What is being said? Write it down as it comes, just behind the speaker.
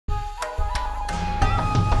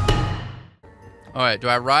All right, do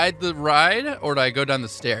I ride the ride or do I go down the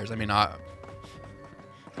stairs? I mean,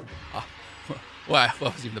 what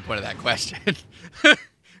was even the point of that question?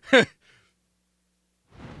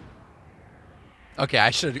 Okay, I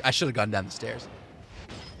should have gone down the stairs.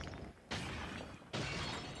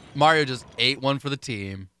 Mario just ate one for the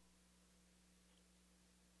team.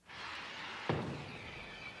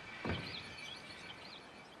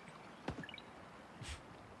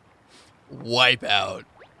 Wipeout.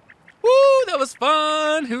 Woo, that was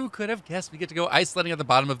fun. Who could have guessed we get to go ice sledding at the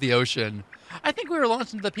bottom of the ocean? I think we were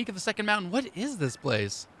launched into the peak of the second mountain. What is this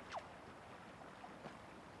place?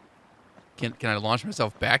 Can I launch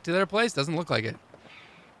myself back to their place? Doesn't look like it.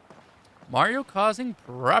 Mario causing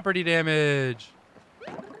property damage.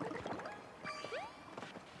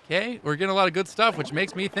 Okay, we're getting a lot of good stuff, which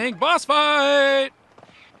makes me think boss fight.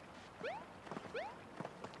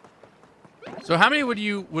 So how many would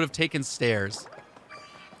have taken stairs?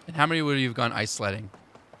 And how many would you have gone ice sledding?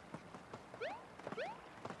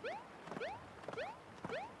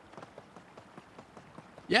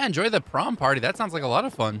 Yeah, enjoy the prom party. That sounds like a lot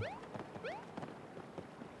of fun.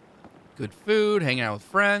 Good food, hanging out with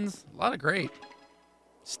friends. A lot of great.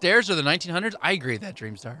 Stairs are the 1900s? I agree with that,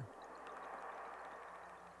 Dreamstar.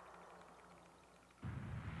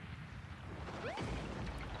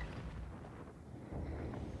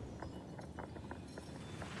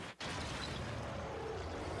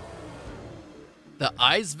 The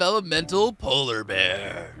Ice Vellumental Polar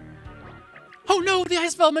Bear. Oh no, the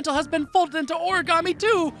Ice Vellumental has been folded into origami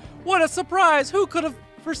too! What a surprise! Who could have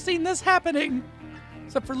foreseen this happening?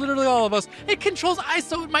 Except for literally all of us. It controls ice,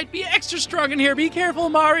 so it might be extra strong in here. Be careful,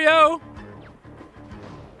 Mario!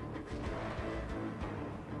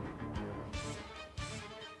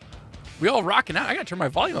 We all rocking out. I gotta turn my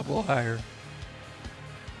volume up a little higher.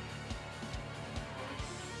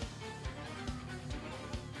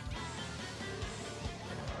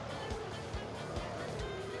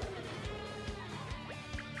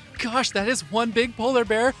 Gosh, that is one big polar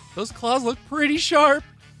bear. Those claws look pretty sharp.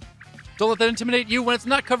 Don't let that intimidate you. When it's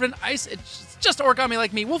not covered in ice, it's just origami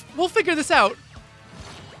like me. We'll figure this out.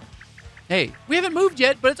 Hey, we haven't moved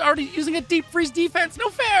yet, but it's already using a deep freeze defense. No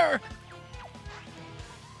fair.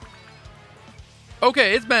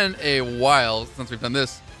 Okay, it's been a while since we've done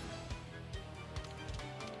this.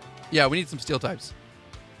 Yeah, we need some steel types.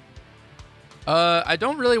 I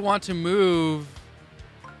don't really want to move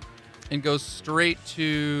and go straight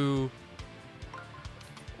to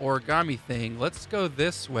origami thing. Let's go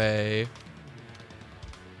this way.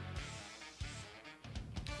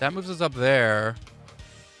 That moves us up there.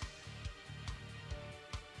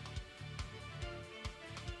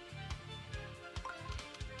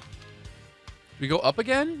 Do we go up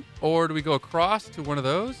again? Or do we go across to one of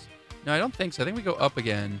those? No, I don't think so. I think we go up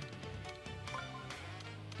again.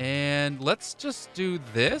 And let's just do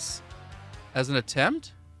this as an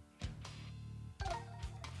attempt.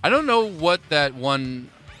 I don't know what that one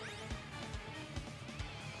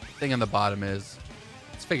thing on the bottom is.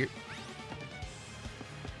 Let's figure.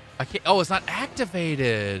 I can't. Oh, it's not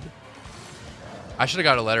activated. I should have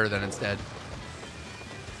got a letter then instead.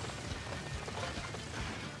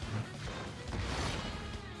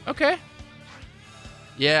 Okay.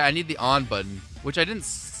 Yeah, I need the on button, which I didn't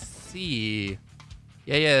see.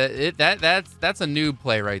 Yeah. That's a noob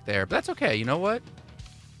play right there, but that's okay. You know what?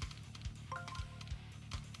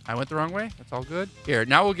 I went the wrong way. That's all good. Here,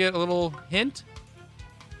 now we'll get a little hint.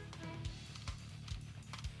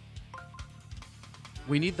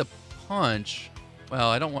 We need the punch. Well,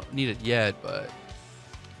 I don't need it yet, but...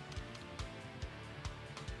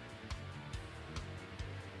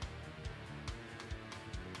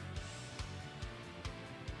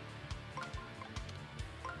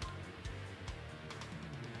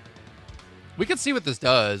 we can see what this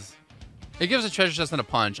does. It gives a treasure chest and a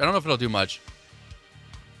punch. I don't know if it'll do much.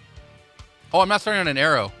 Oh, I'm not starting on an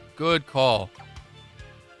arrow. Good call.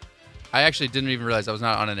 I actually didn't even realize I was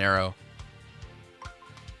not on an arrow.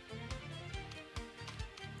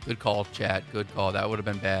 Good call, chat. Good call. That would have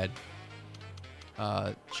been bad.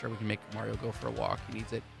 Sure, we can make Mario go for a walk. He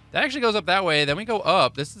needs it. That actually goes up that way. Then we go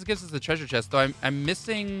up. This gives us the treasure chest. Though I'm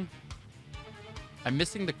missing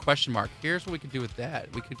the question mark. Here's what we could do with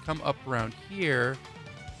that. We could come up around here.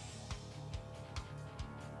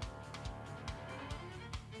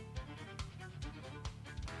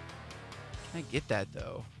 Can I get that,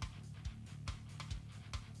 though?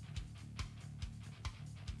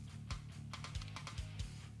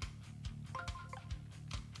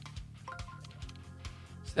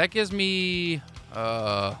 So that gives me...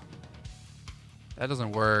 that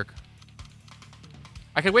doesn't work.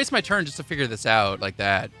 I could waste my turn just to figure this out like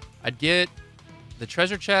that. I'd get the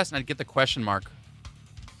treasure chest and I'd get the question mark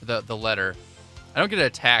the letter. I don't get an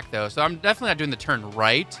attack, though, so I'm definitely not doing the turn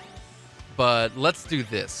right. But let's do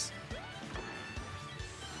this.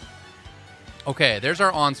 Okay, there's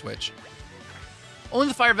our on switch. Only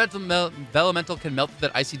the fire Vellumental can melt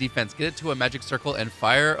that icy defense. Get it to a magic circle and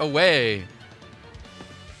fire away.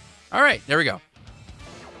 All right, there we go.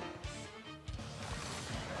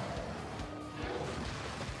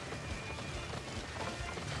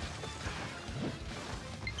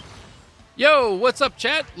 Yo, what's up,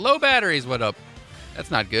 chat? Low batteries, what up? That's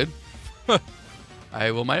not good.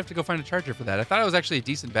 Might have to go find a charger for that. I thought it was actually a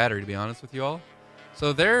decent battery, to be honest with you all.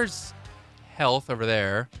 So there's health over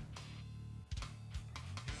there.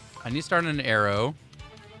 I need to start an arrow.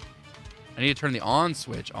 I need to turn the on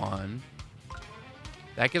switch on.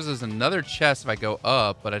 That gives us another chest if I go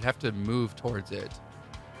up, but I'd have to move towards it.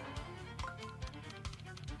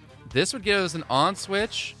 This would give us an on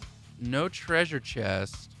switch. No treasure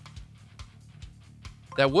chest.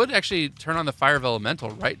 That would actually turn on the fire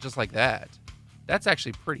elemental, right? Just like that. That's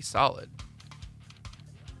actually pretty solid.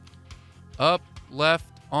 Up, left,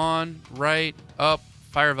 on, right, up,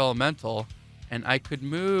 fire elemental. And I could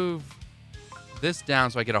move this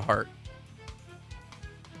down so I get a heart.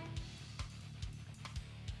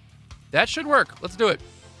 That should work. Let's do it.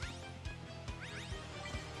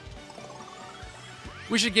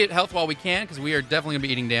 We should get health while we can, because we are definitely going to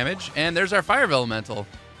be eating damage. And there's our fire elemental.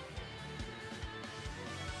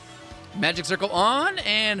 Magic circle on,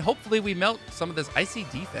 and hopefully we melt some of this icy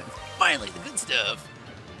defense. Finally, the good stuff.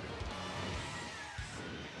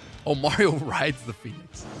 Oh, Mario rides the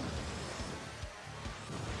Phoenix.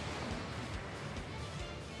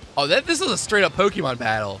 Oh, this is a straight-up Pokemon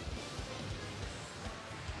battle.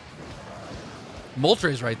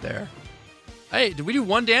 Moltres right there. Hey, did we do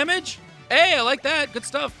 1 damage? Hey, I like that. Good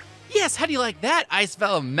stuff. Yes, how do you like that, Ice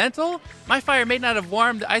Vellumental? My fire may not have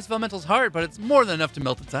warmed the Ice Vellumental's heart, but it's more than enough to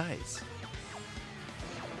melt its ice.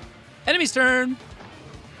 Enemy's turn.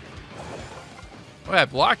 Oh, yeah, I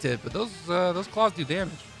blocked it, but those claws do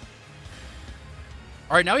damage.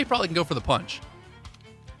 All right, now we probably can go for the punch.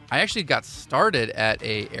 I actually got started at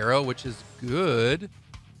a arrow, which is good.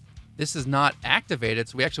 This is not activated,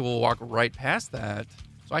 so we actually will walk right past that.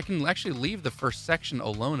 So I can actually leave the first section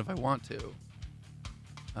alone if I want to.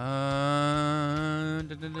 If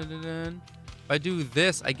I do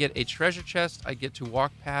this, I get a treasure chest. I get to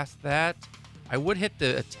walk past that. I would hit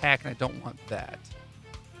the attack, and I don't want that.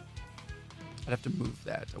 I'd have to move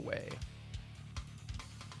that away.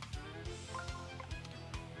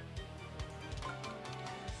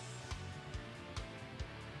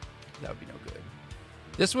 That would be no good.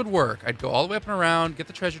 This would work. I'd go all the way up and around, get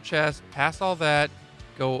the treasure chest, pass all that,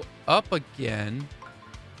 go up again.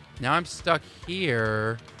 Now I'm stuck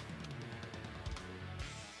here.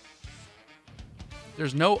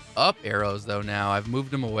 There's no up arrows, though, now. I've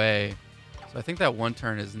moved them away. So I think that 1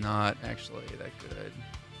 turn is not actually that good.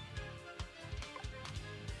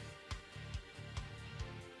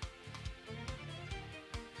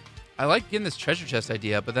 I like getting this treasure chest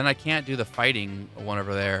idea, but then I can't do the fighting one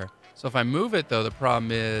over there. So if I move it, though, the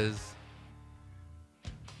problem is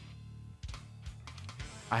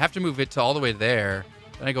I have to move it to all the way there.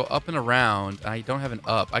 Then I go up and around, and I don't have an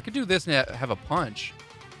up. I could do this and have a punch.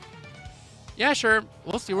 Yeah, sure.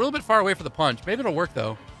 We'll see. We're a little bit far away for the punch. Maybe it'll work,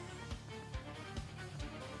 though.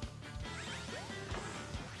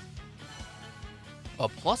 A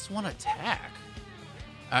 +1 attack.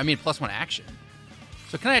 I mean, +1 action.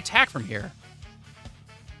 So can I attack from here?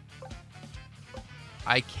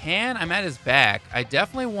 I can. I'm at his back. I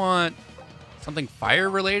definitely want something fire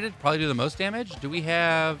related. Probably do the most damage. Do we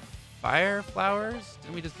have fire flowers?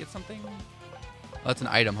 Didn't we just get something? Oh, that's an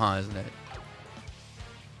item, huh? Isn't it?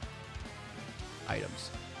 Items.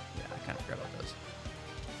 Yeah, I kind of forgot about those.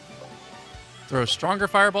 Throw stronger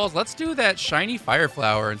fireballs. Let's do that shiny fire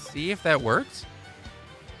flower and see if that works.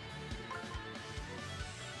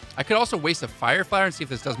 I could also waste a fire flower and see if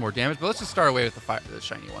this does more damage, but let's just start away with the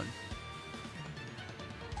shiny one.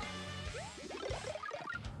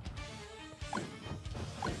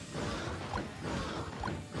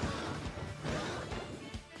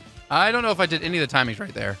 I don't know if I did any of the timings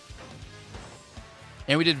right there.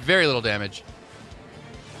 And we did very little damage.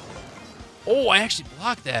 Oh, I actually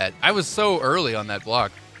blocked that. I was so early on that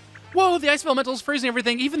block. Whoa, the ice elemental is freezing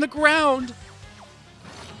everything, even the ground.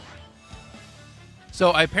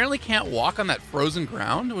 So I apparently can't walk on that frozen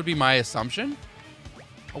ground, would be my assumption.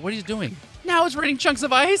 Oh, what are you doing? Now it's raining chunks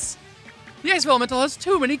of ice. The ice elemental has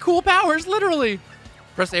too many cool powers, literally.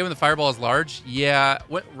 Press A when the fireball is large. Yeah,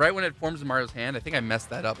 right when it forms in Mario's hand. I think I messed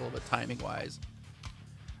that up a little bit timing-wise.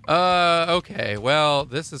 Okay, well,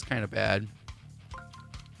 this is kind of bad.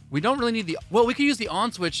 We don't really need the... Well, we could use the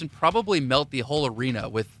on switch and probably melt the whole arena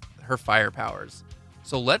with her fire powers.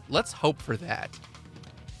 So let's hope for that.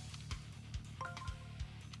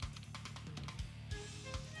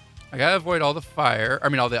 I gotta avoid all the fire. I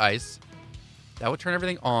mean, all the ice. That would turn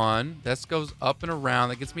everything on. This goes up and around.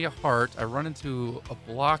 That gets me a heart. I run into a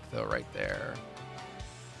block, though, right there.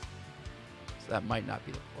 So that might not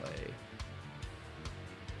be the play.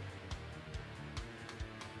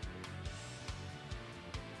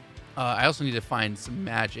 I also need to find some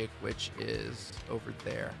magic, which is over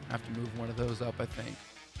there. I have to move one of those up, I think.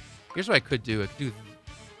 Here's what I could do. I could do...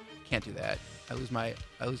 Can't do that. I lose my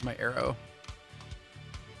arrow.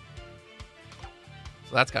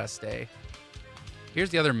 So that's got to stay. Here's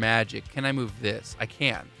the other magic. Can I move this? I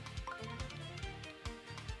can.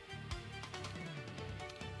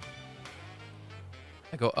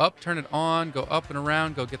 I go up, turn it on, go up and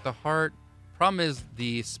around, go get the heart. Problem is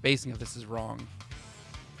the spacing of this is wrong.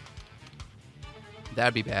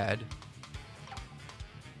 That'd be bad.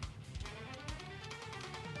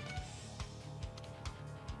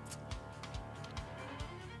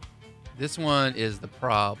 This one is the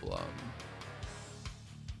problem.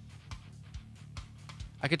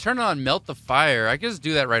 I could turn it on melt the fire. I could just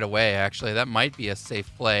do that right away, actually. That might be a safe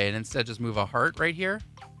play. And instead just move a heart right here.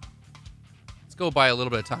 Let's go by a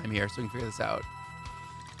little bit of time here so we can figure this out.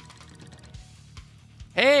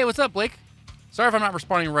 Hey, what's up, Blake? Sorry if I'm not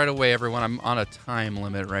responding right away, everyone. I'm on a time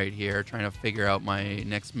limit right here, trying to figure out my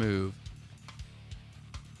next move.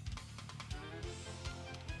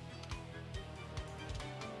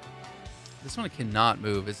 This one cannot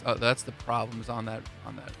move. That's the problem. Is on that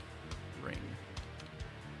ring.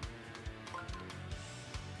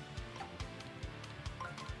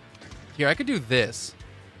 Here, I could do this.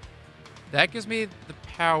 That gives me the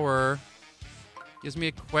power. Gives me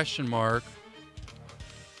a question mark.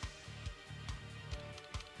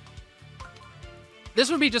 This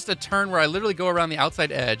would be just a turn where I literally go around the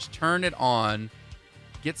outside edge, turn it on,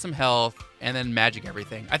 get some health, and then magic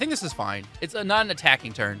everything. I think this is fine. It's not an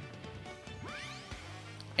attacking turn.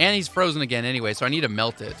 And he's frozen again anyway, so I need to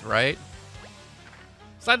melt it, right?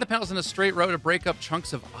 Slide the panels in a straight row to break up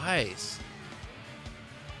chunks of ice.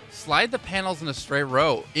 Slide the panels in a straight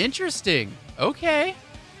row. Interesting. Okay.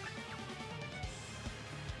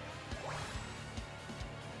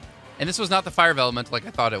 And this was not the fire Vellumental like I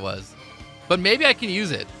thought it was. But maybe I can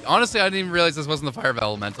use it. Honestly, I didn't even realize this wasn't the fire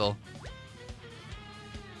Vellumental.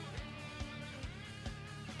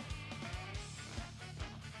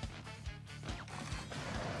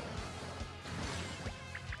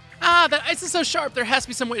 Ah, that ice is so sharp. There has to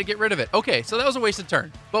be some way to get rid of it. Okay, so that was a wasted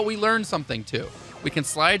turn. But we learned something, too. We can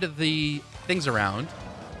slide the things around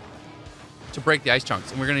to break the ice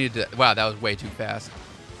chunks. And we're going to need to... Wow, that was way too fast.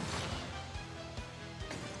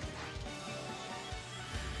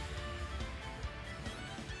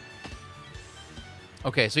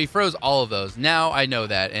 Okay, so he froze all of those. Now I know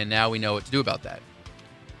that, and now we know what to do about that.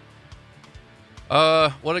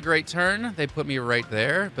 What a great turn. They put me right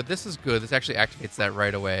there, but this is good. This actually activates that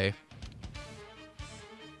right away.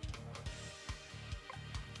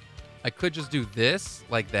 I could just do this,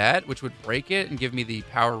 like that, which would break it and give me the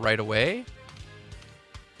power right away.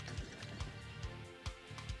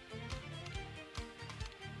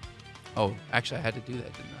 Oh, actually, I had to do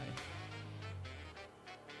that, didn't I?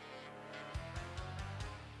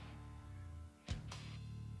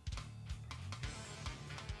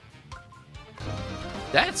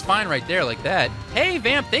 That's fine right there, like that. Hey,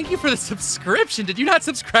 Vamp, thank you for the subscription. Did you not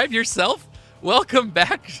subscribe yourself? Welcome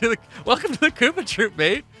back to the Koopa Troop,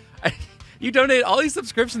 mate. You donated all these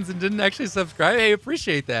subscriptions and didn't actually subscribe. I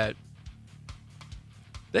appreciate that.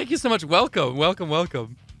 Thank you so much. Welcome, welcome,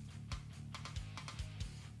 welcome.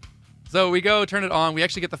 So we go, turn it on. We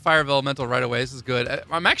actually get the fire Vellumental right away. This is good.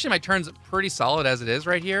 My turn's pretty solid as it is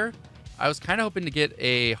right here. I was kind of hoping to get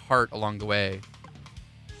a heart along the way.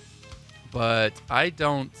 But I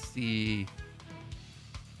don't see...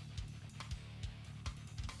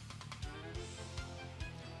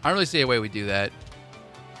 I don't really see a way we do that.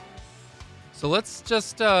 So let's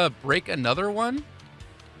just break another one.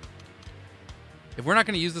 If we're not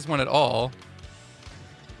going to use this one at all...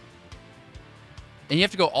 And you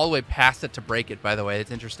have to go all the way past it to break it, by the way.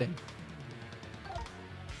 It's interesting.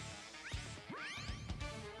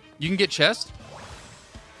 You can get chest?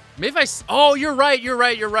 Maybe if I... Oh, you're right, you're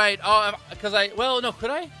right, you're right. Oh, because well, no, could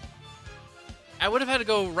I? I would have had to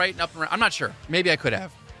go right and up and around. I'm not sure. Maybe I could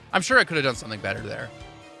have. I'm sure I could have done something better there.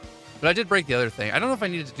 But I did break the other thing. I don't know if I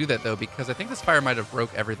needed to do that, though, because I think this fire might have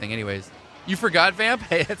broke everything anyways. You forgot, Vamp?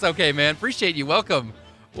 Hey, it's okay, man. Appreciate you. Welcome.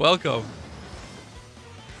 Welcome.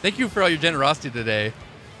 Thank you for all your generosity today.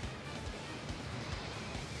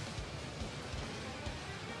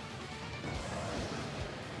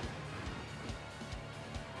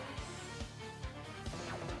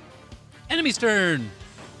 enemy's turn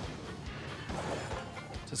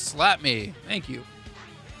to slap me. Thank you.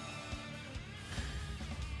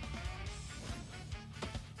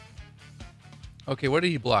 Okay, what did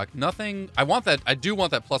he block? Nothing. I want that. I do want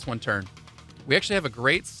that +1 turn. We actually have a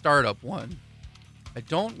great startup one. I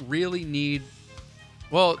don't really need...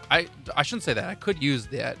 Well, I shouldn't say that. I could use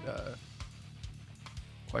that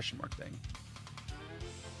question mark thing.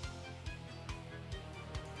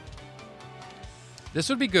 This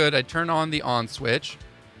would be good. I'd turn on the on switch.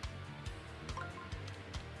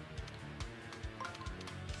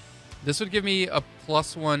 This would give me a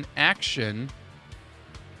 +1 action.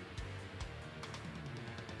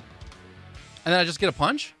 And then I just get a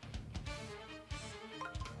punch?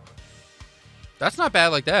 That's not bad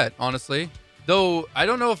like that, honestly. Though, I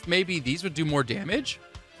don't know if maybe these would do more damage.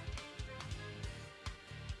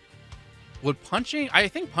 Would punching... I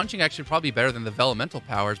think punching actually probably be better than the Vellumental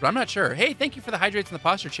powers, but I'm not sure. Hey, thank you for the hydrates and the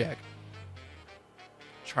posture check.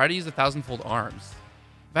 Try to use the 1,000-fold arms.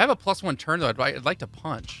 If I have a +1 turn, though, I'd like to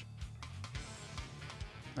punch.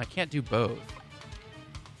 I can't do both.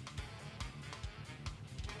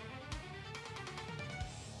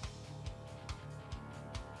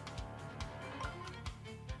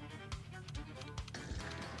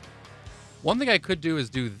 One thing I could do is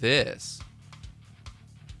do this.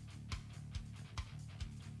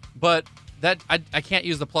 But that I can't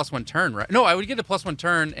use the +1 turn, right? No, I would get a +1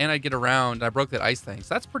 turn and I'd get around. I broke that ice thing.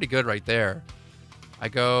 So that's pretty good right there. I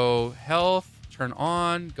go health, turn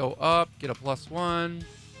on, go up, get a +1.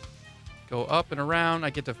 Go up and around. I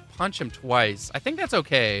get to punch him twice. I think that's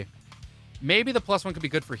okay. Maybe the +1 could be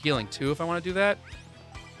good for healing too if I want to do that.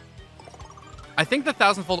 I think the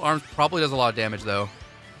 1,000-fold arms probably does a lot of damage though.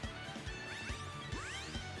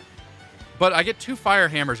 But I get 2 fire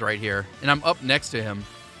hammers right here, and I'm up next to him.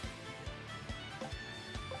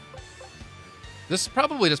 This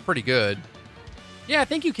probably does pretty good. Yeah,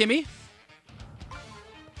 thank you, Kimmy.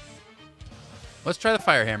 Let's try the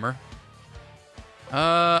fire hammer.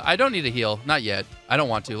 I don't need a heal. Not yet. I don't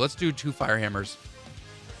want to. Let's do 2 fire hammers.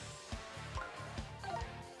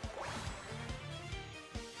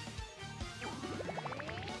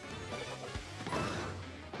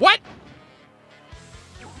 What?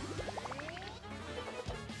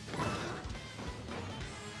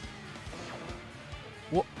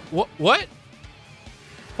 What?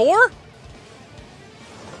 4?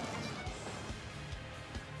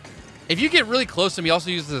 If you get really close to him, he also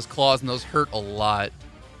uses his claws, and those hurt a lot.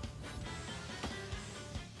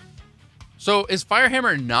 So, is Fire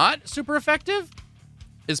Hammer not super effective?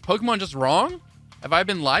 Is Pokemon just wrong? Have I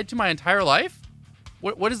been lied to my entire life?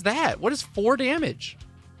 What is that? What is 4 damage?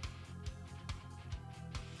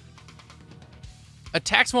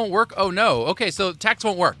 Attacks won't work? Oh, no. Okay, so attacks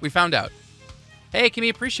won't work. We found out. Hey, Kimmy,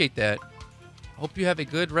 appreciate that. Hope you have a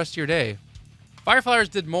good rest of your day. Fire Flowers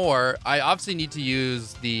did more. I obviously need to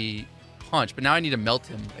use the punch, but now I need to melt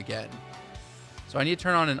him again. So I need to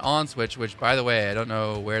turn on an on switch, which, by the way, I don't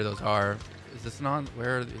know where those are. Is this an on?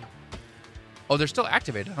 Where are they? Oh, they're still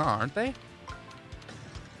activated, huh? Aren't they?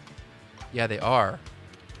 Yeah, they are.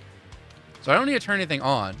 So I don't need to turn anything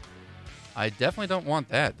on. I definitely don't want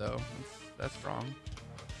that, though. That's wrong.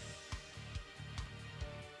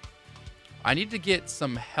 I need to get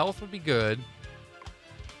some health would be good.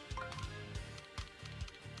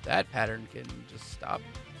 That pattern can just stop.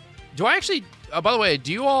 Do I actually... by the way,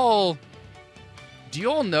 do you all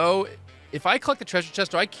know... If I collect the treasure chest,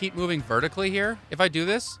 do I keep moving vertically here if I do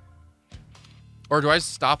this? Or do I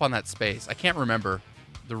stop on that space? I can't remember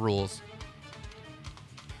the rules.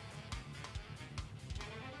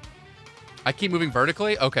 I keep moving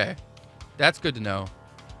vertically? Okay. That's good to know.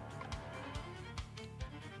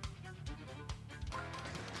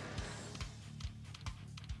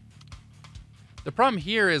 The problem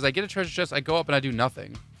here is I get a treasure chest, I go up and I do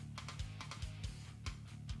nothing.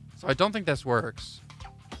 So I don't think this works.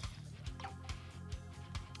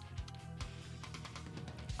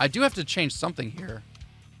 I do have to change something here.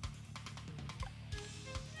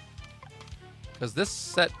 Because this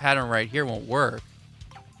set pattern right here won't work.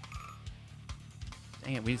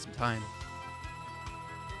 Dang it, we need some time.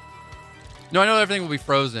 No, I know everything will be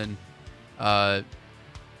frozen.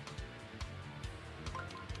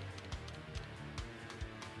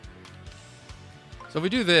 So if we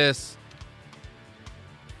do this,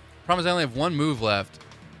 problem is I only have 1 move left.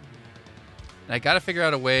 And I got to figure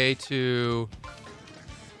out a way to...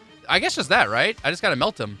 I guess just that, right? I just got to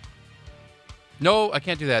melt him. No, I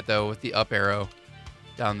can't do that, though, with the up arrow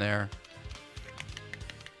down there.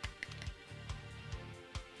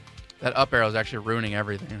 That up arrow is actually ruining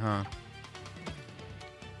everything, huh?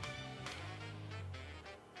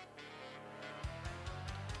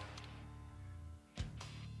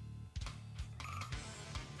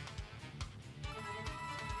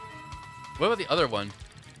 What about the other one?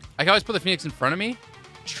 I can always put the Phoenix in front of me.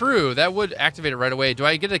 True, that would activate it right away. Do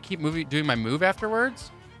I get to keep doing my move afterwards?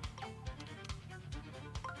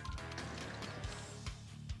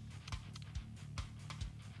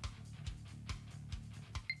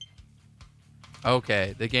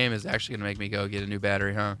 Okay, the game is actually going to make me go get a new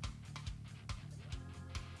battery, huh?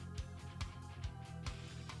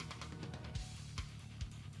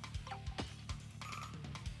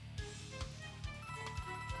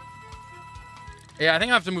 Yeah, I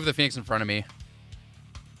think I have to move the Phoenix in front of me.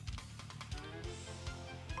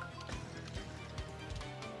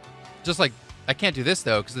 Just like, I can't do this,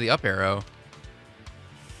 though, because of the up arrow.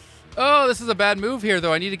 Oh, this is a bad move here,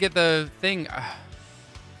 though. I need to get the thing.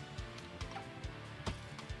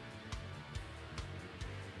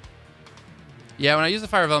 Yeah, when I use the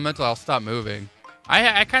Fire Vellumental, I'll stop moving.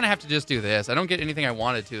 I kind of have to just do this. I don't get anything I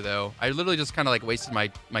wanted to, though. I literally just kind of like wasted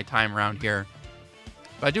my time around here.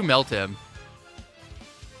 But I do melt him.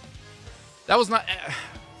 That was not...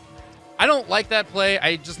 I don't like that play.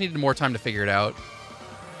 I just needed more time to figure it out.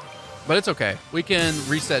 But it's okay. We can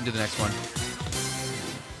reset and do the next one.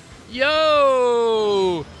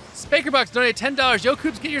 Yo! Spakerbox donated $10. Yo,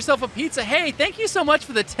 Coops, get yourself a pizza. Hey, thank you so much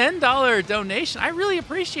for the $10 donation. I really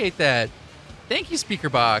appreciate that. Thank you,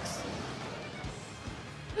 Speakerbox.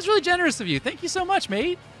 That's really generous of you. Thank you so much,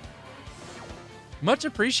 mate. Much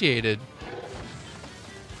appreciated.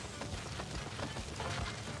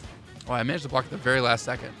 Oh, I managed to block at the very last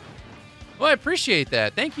second. Well, I appreciate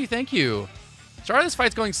that. Thank you, thank you. Sorry this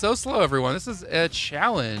fight's going so slow, everyone. This is a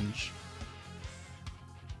challenge.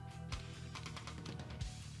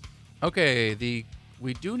 Okay,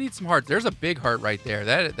 we do need some hearts. There's a big heart right there.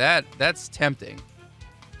 That's tempting.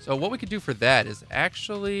 So what we could do for that is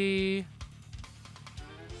actually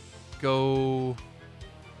go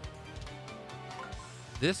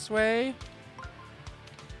this way.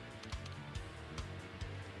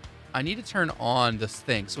 I need to turn on this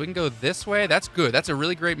thing. So we can go this way. That's good. That's a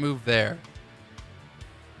really great move there.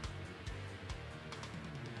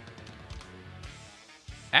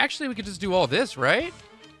 Actually, we could just do all this, right?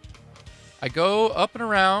 I go up and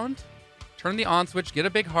around, turn the on switch, get a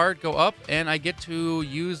big heart, go up, and I get to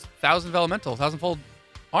use 1,000 Vellumental, 1,000-fold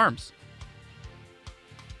arms.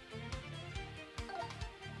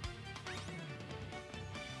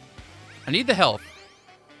 I need the health.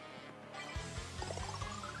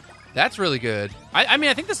 That's really good. I mean,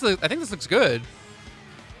 I think this looks good.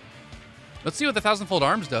 Let's see what the 1,000-fold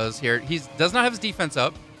arms does here. He does not have his defense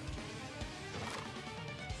up.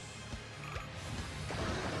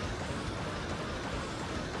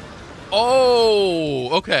 Oh,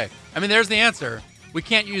 okay. I mean, there's the answer. We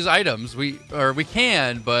can't use items. We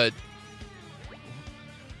can, but...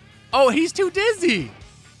 Oh, he's too dizzy.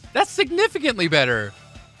 That's significantly better.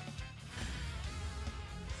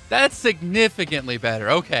 That's significantly better.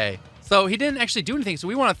 Okay. So he didn't actually do anything, so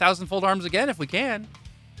we want 1,000-fold arms again if we can.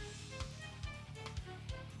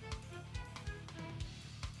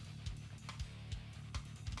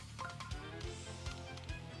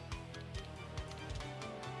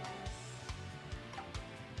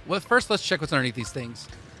 Well, first, let's check what's underneath these things.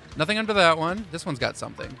 Nothing under that one. This one's got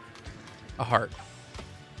something. A heart.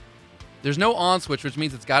 There's no on switch, which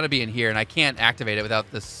means it's got to be in here, and I can't activate it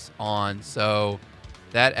without this on. So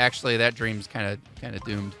that dream's kind of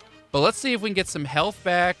doomed. But let's see if we can get some health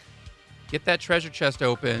back. Get that treasure chest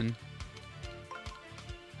open.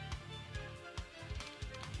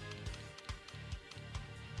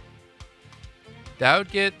 That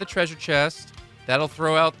would get the treasure chest. That'll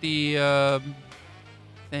throw out the...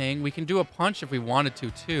 thing. We can do a punch if we wanted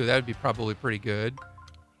to, too. That would be probably pretty good.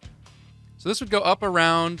 So this would go up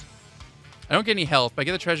around. I don't get any health, but I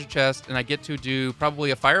get the treasure chest, and I get to do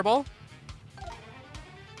probably a fireball.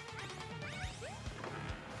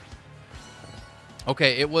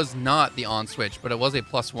 Okay, it was not the on switch, but it was a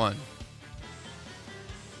 +1.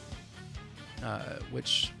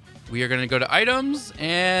 Which we are going to go to items,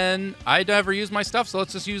 and I never use my stuff, so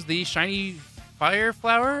let's just use the shiny fire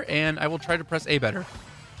flower, and I will try to press A better.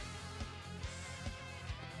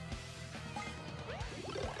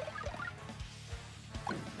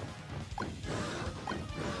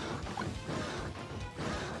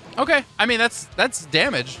 Okay, I mean, that's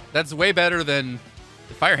damage. That's way better than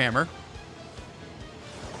the fire hammer.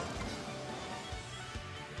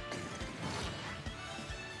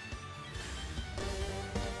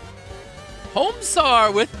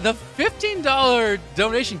 Homesar with the $15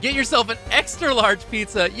 donation. Get yourself an extra large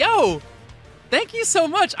pizza. Yo, thank you so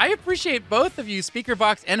much. I appreciate both of you,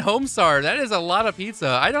 Speakerbox and Homesar. That is a lot of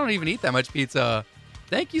pizza. I don't even eat that much pizza.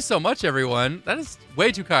 Thank you so much, everyone. That is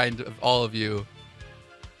way too kind of all of you.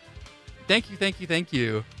 Thank you, thank you, thank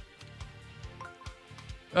you.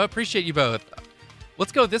 Oh, appreciate you both.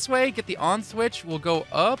 Let's go this way. Get the on switch. We'll go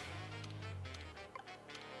up.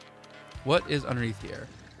 What is underneath here?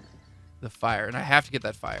 The fire. And I have to get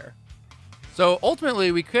that fire. So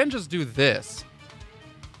ultimately, we can just do this.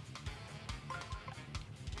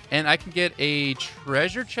 And I can get a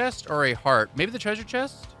treasure chest or a heart. Maybe the treasure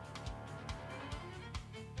chest?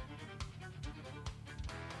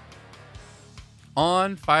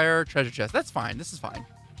 On fire treasure chest. That's fine. This is fine.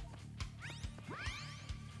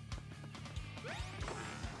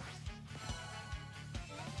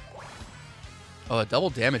 Oh, a double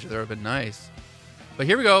damage there would have been nice. But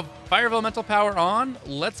here we go. Fire of elemental power on.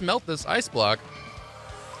 Let's melt this ice block.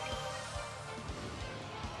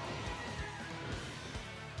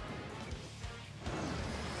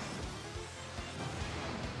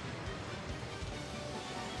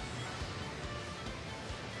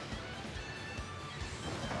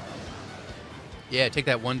 Yeah, take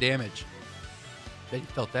that 1 damage. Bet you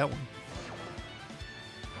felt that one.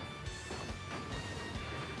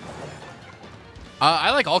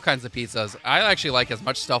 I like all kinds of pizzas. I actually like as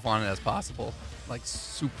much stuff on it as possible. Like,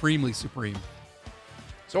 supremely supreme.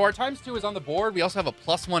 So our ×2 is on the board. We also have a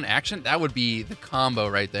 +1 action. That would be the combo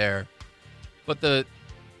right there. But the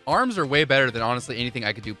arms are way better than, honestly, anything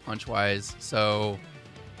I could do punch-wise. So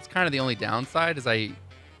it's kind of the only downside is If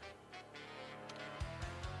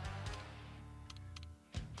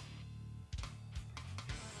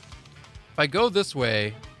I go this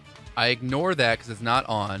way, I ignore that because it's not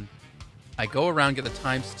on. I go around, get the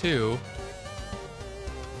 ×2.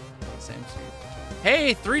 Same suit.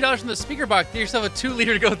 Hey, $3 from the speaker box. Get yourself a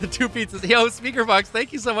 2-liter to go with the 2 pizzas. Yo, speaker box,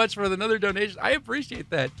 thank you so much for another donation. I appreciate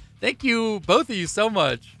that. Thank you, both of you, so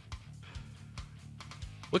much.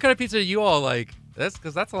 What kind of pizza do you all like?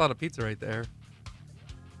 Because that's a lot of pizza right there.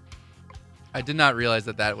 I did not realize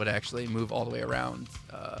that that would actually move all the way around.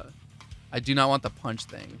 I do not want the punch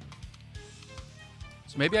thing.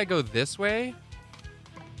 So maybe I go this way.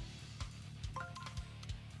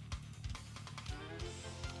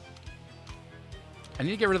 I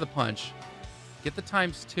need to get rid of the punch. Get the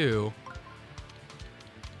 ×2.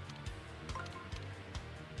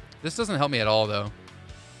 This doesn't help me at all, though.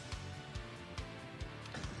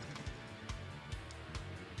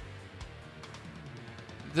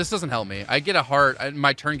 This doesn't help me. I get a heart.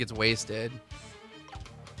 My turn gets wasted.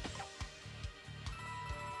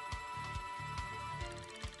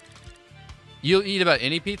 You'll eat about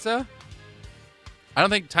any pizza? I don't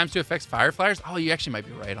think ×2 affects fireflies. Oh, you actually might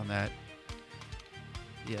be right on that.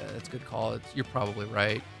 Yeah, that's a good call. You're probably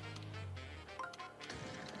right.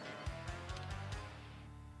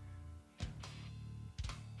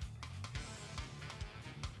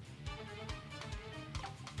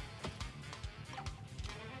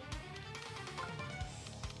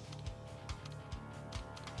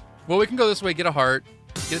 Well, we can go this way, get a heart,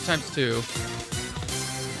 get a ×2.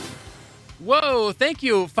 Whoa, thank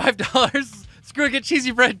you. $5. Screw it, get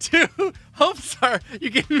cheesy bread too. Hope, sorry. You're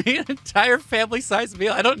giving me an entire family-sized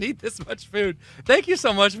meal. I don't need this much food. Thank you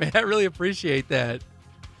so much, man. I really appreciate that.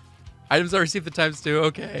 Items I received the ×2.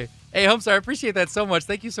 Okay. Hey, Homestar, I appreciate that so much.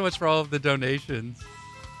 Thank you so much for all of the donations.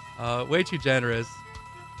 Way too generous.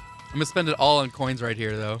 I'm going to spend it all on coins right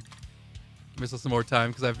here, though. Give myself some more time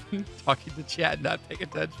because I've been talking to chat and not paying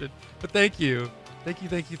attention. But thank you. Thank you,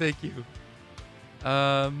 thank you, thank you.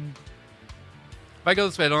 If I go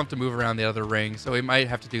this way, I don't have to move around the other ring, so we might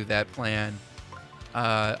have to do that plan.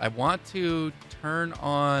 I want to turn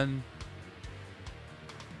on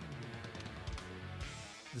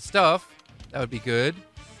the stuff. That would be good.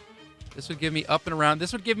 This would give me up and around.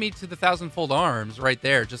 This would give me to the 1,000-fold arms right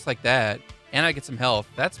there, just like that. And I get some health.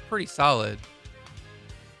 That's pretty solid.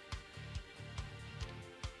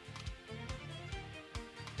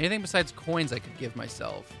 Anything besides coins I could give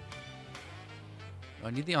myself. I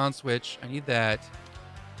need the on switch. I need that.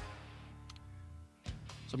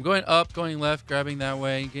 So I'm going up, going left, grabbing that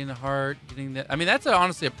way, getting a heart, getting that. I mean, that's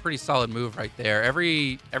honestly a pretty solid move right there.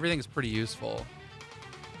 Everything is pretty useful.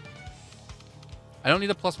 I don't need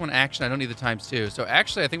the +1 action. I don't need the ×2. So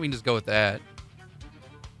actually, I think we can just go with that.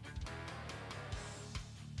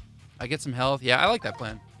 I get some health. Yeah, I like that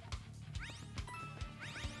plan.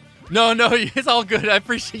 No, it's all good. I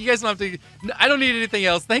appreciate you guys don't have to. I don't need anything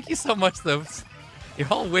else. Thank you so much, though. You're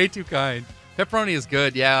all way too kind. Pepperoni is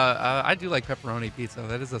good. Yeah, I do like pepperoni pizza.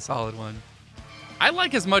 That is a solid one. I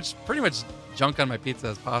like pretty much junk on my pizza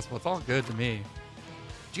as possible. It's all good to me.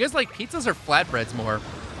 Do you guys like pizzas or flatbreads more?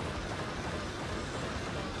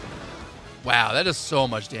 Wow, that is so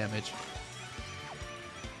much damage.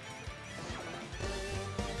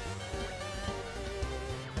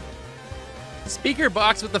 Speaker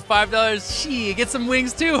box with the $5. She get some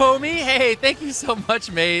wings too, homie. Hey, thank you so much,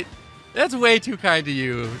 mate. That's way too kind to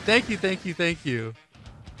you. Thank you, thank you, thank you.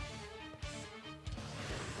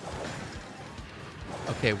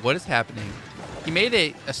 Okay, what is happening? He made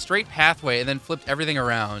a straight pathway and then flipped everything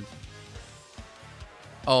around.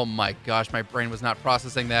 Oh my gosh, my brain was not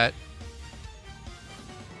processing that.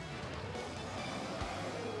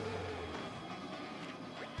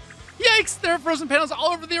 Yikes, there are frozen panels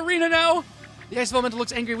all over the arena now. The ice Vellumental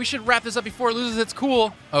looks angry. We should wrap this up before it loses its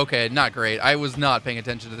cool. Okay, not great. I was not paying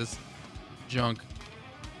attention to this junk.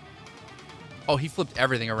 Oh, he flipped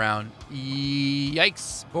everything around.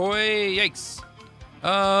 Yikes, boy, yikes.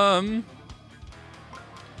 I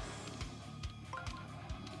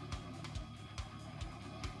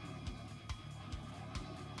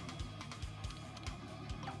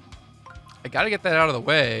gotta get that out of the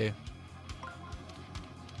way.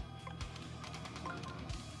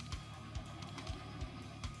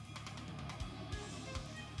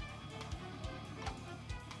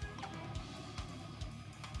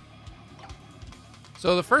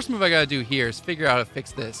 So the first move I gotta do here is figure out how to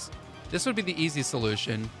fix this. This would be the easy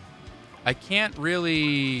solution. I can't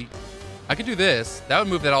really... I could do this. That would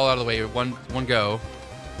move that all out of the way one go.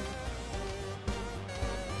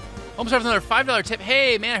 Almost have another $5 tip.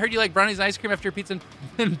 Hey, man, I heard you like brownies and ice cream after your pizza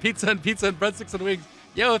and pizza and breadsticks and wings.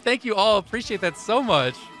 Yo, thank you all. Appreciate that so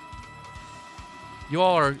much. You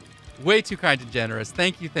all are way too kind and generous.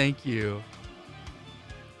 Thank you, thank you.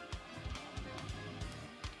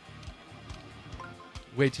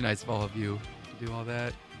 Way too nice of all of you to do all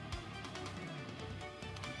that.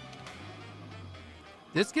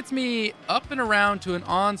 This gets me up and around to an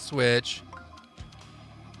on switch.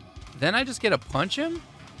 Then I just get to punch him?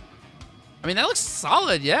 I mean, that looks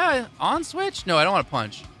solid, yeah. On switch? No, I don't want to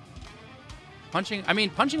punch. Punching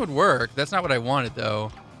would work. That's not what I wanted,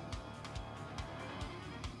 though.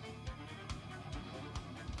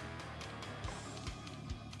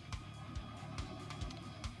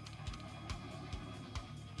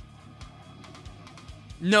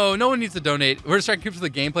 No, no one needs to donate. We're just trying to keep to the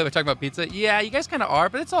gameplay by talking about pizza. Yeah, you guys kind of are,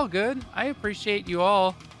 but it's all good. I appreciate you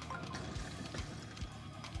all.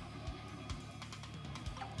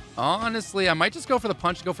 Honestly, I might just go for the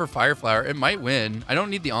punch and go for Fire Flower. It might win. I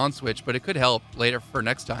don't need the on switch, but it could help later for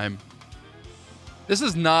next time. This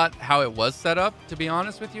is not how it was set up, to be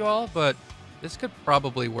honest with you all, but this could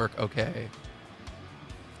probably work okay.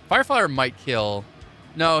 Fire Flower might kill.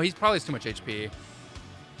 No, he's probably too much HP.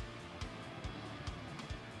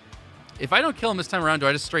 If I don't kill him this time around, do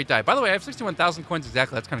I just straight die? By the way, I have 61,000 coins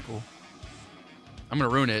exactly. That's kind of cool. I'm going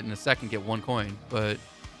to ruin it in a second, get 1 coin, but...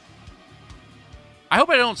 I hope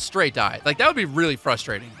I don't straight die. Like, that would be really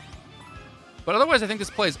frustrating. But otherwise, I think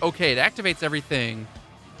this play is okay. It activates everything.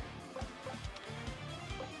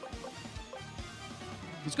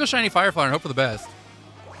 Let's go Shiny Fire Flower and hope for the best.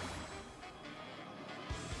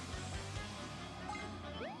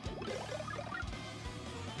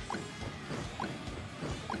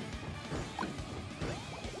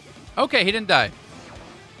 Okay, he didn't die.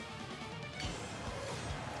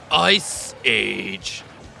 Ice Age.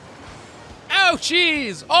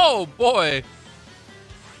 Ouchies! Oh, boy.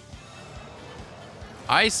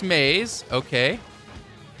 Ice Maze. Okay.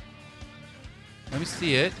 Let me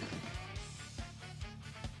see it.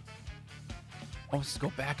 Oh, let's go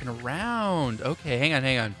back and around. Okay, hang on,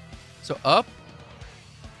 hang on. So up.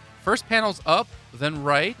 First panel's up, then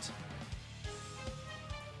right.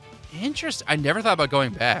 Interesting. I never thought about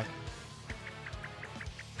going back.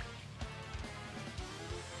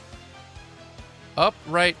 Up,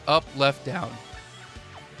 right, up, left, down.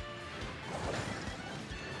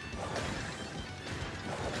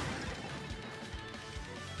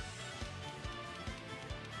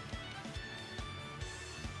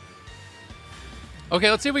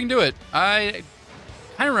 Okay, let's see if we can do it. I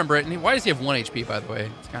kind of remember it. And why does he have 1 HP, by the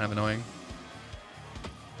way? It's kind of annoying.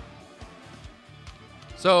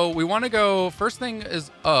 So we want to go, first thing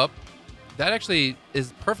is up. That actually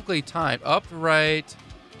is perfectly timed. Up, right.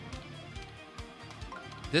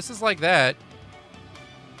 This is like that.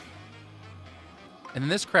 And then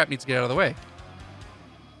this crap needs to get out of the way.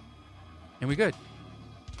 And we good.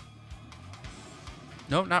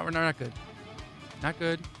 Nope, not good. Not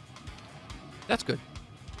good. That's good.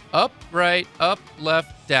 Up, right, up,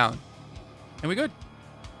 left, down. And we good.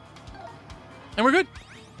 And we're good.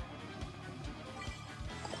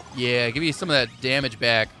 Yeah, give me some of that damage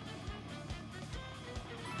back.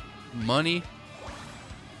 Money.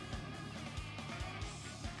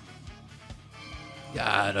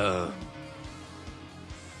 Got him.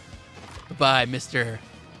 Goodbye, Mr.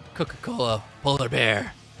 Coca-Cola Polar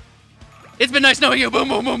Bear. It's been nice knowing you. Boom,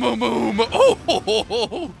 boom, boom, boom, boom. Oh, ho, ho, ho,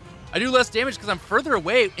 ho. I do less damage because I'm further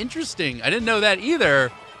away. Interesting. I didn't know that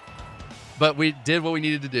either. But we did what we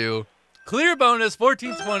needed to do. Clear bonus,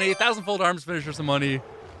 1420, 1,000-fold arms finisher some money.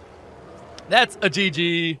 That's a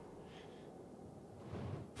GG.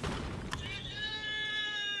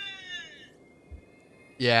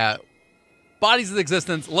 Yeah. Bodies of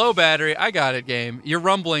existence, low battery. I got it, game. You're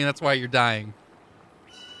rumbling, that's why you're dying.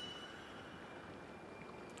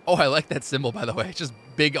 Oh, I like that symbol, by the way. Just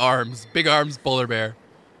big arms. Big arms, polar bear.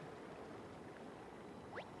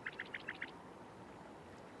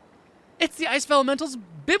 It's the Ice Vellumental's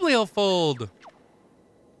Bibliofold.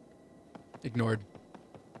 Ignored.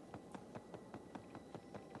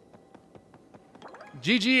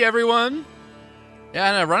 GG, everyone. Yeah,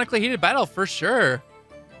 an ironically heated battle for sure.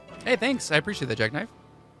 Hey, thanks. I appreciate that, Jackknife.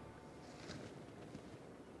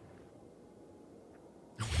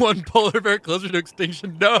 One polar bear closer to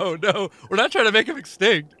extinction. No, no. We're not trying to make him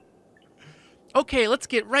extinct. Okay, let's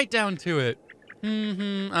get right down to it.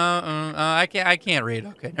 I can't read.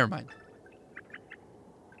 Okay, never mind.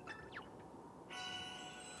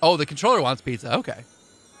 Oh, the controller wants pizza. Okay.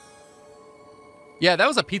 Yeah, that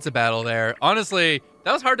was a pizza battle there. Honestly,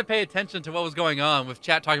 that was hard to pay attention to what was going on with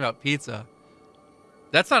chat talking about pizza.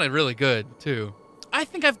 That sounded really good, too. I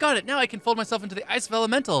think I've got it. Now I can fold myself into the Ice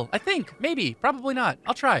Vellumental. I think. Maybe. Probably not.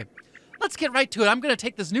 I'll try. Let's get right to it. I'm going to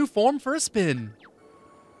take this new form for a spin.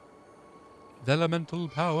 Vellumental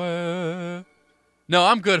power. No,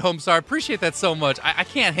 I'm good, Homestar. Appreciate that so much. I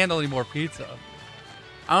can't handle any more pizza.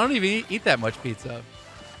 I don't even eat that much pizza.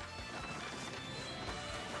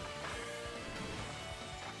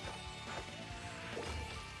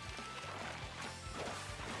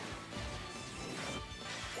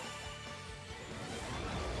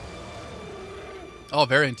 Oh,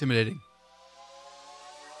 very intimidating.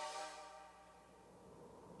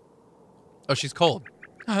 Oh, she's cold.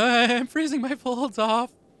 I'm freezing my folds off.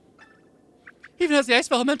 Even as the Ice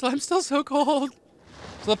Vellumental, I'm still so cold.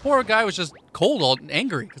 So the poor guy was just cold, all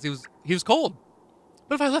angry, because he was cold.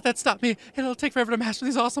 But if I let that stop me, it'll take forever to master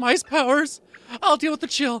these awesome ice powers. I'll deal with the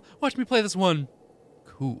chill. Watch me play this one.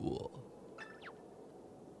 Cool.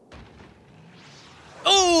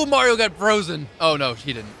 Oh, Mario got frozen. Oh, no,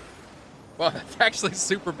 he didn't. Wow, that's actually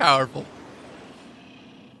super powerful.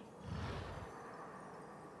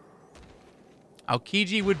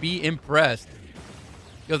 Aokiji would be impressed.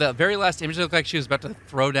 Yo, that very last image looked like she was about to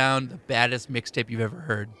throw down the baddest mixtape you've ever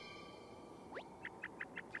heard.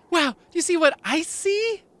 Wow, do you see what I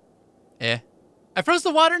see? I froze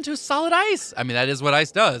the water into solid ice. I mean, that is what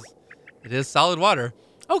ice does. It is solid water.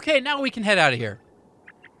 Okay, now we can head out of here.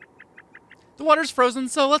 The water's frozen,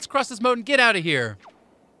 so let's cross this moat and get out of here.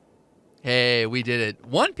 Hey, we did it.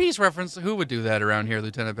 One Piece reference. Who would do that around here,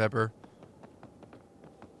 Lieutenant Pepper?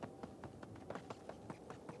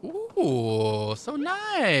 Ooh, so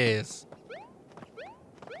nice.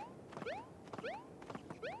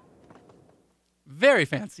 Very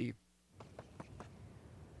fancy.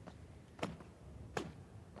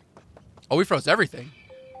 Oh, we froze everything.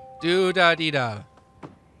 Do-da-dee-da.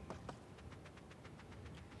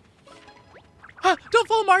 Ah, don't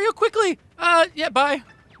follow Mario quickly. Yeah, bye.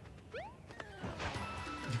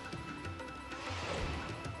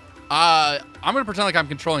 I'm gonna pretend like I'm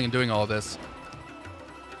controlling and doing all of this.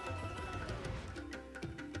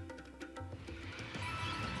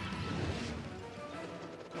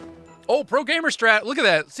 Oh, pro gamer strat. Look at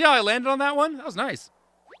that. See how I landed on that one? That was nice.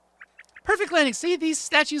 Perfect landing. See, these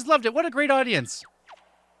statues loved it. What a great audience.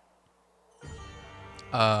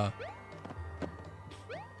 Now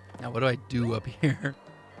what do I do up here?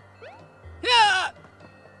 Yeah!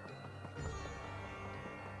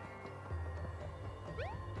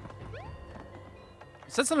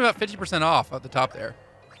 It said something about 50% off at the top there.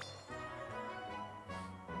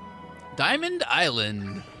 Diamond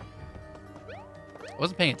Island. I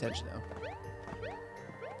wasn't paying attention, though.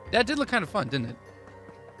 That did look kind of fun, didn't it?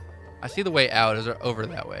 I see the way out is over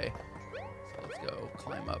that way. So let's go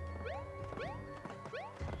climb up.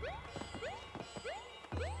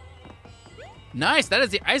 Nice. That is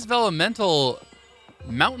the Ice Vellumental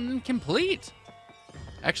mountain complete.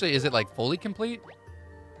 Actually, is it like fully complete?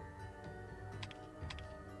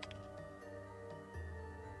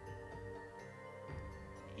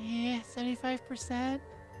 Yeah, 75%.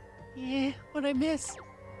 Yeah, what'd I miss?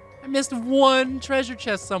 I missed one treasure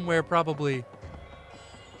chest somewhere, probably.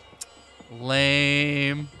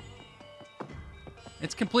 Lame.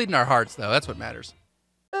 It's complete in our hearts, though. That's what matters.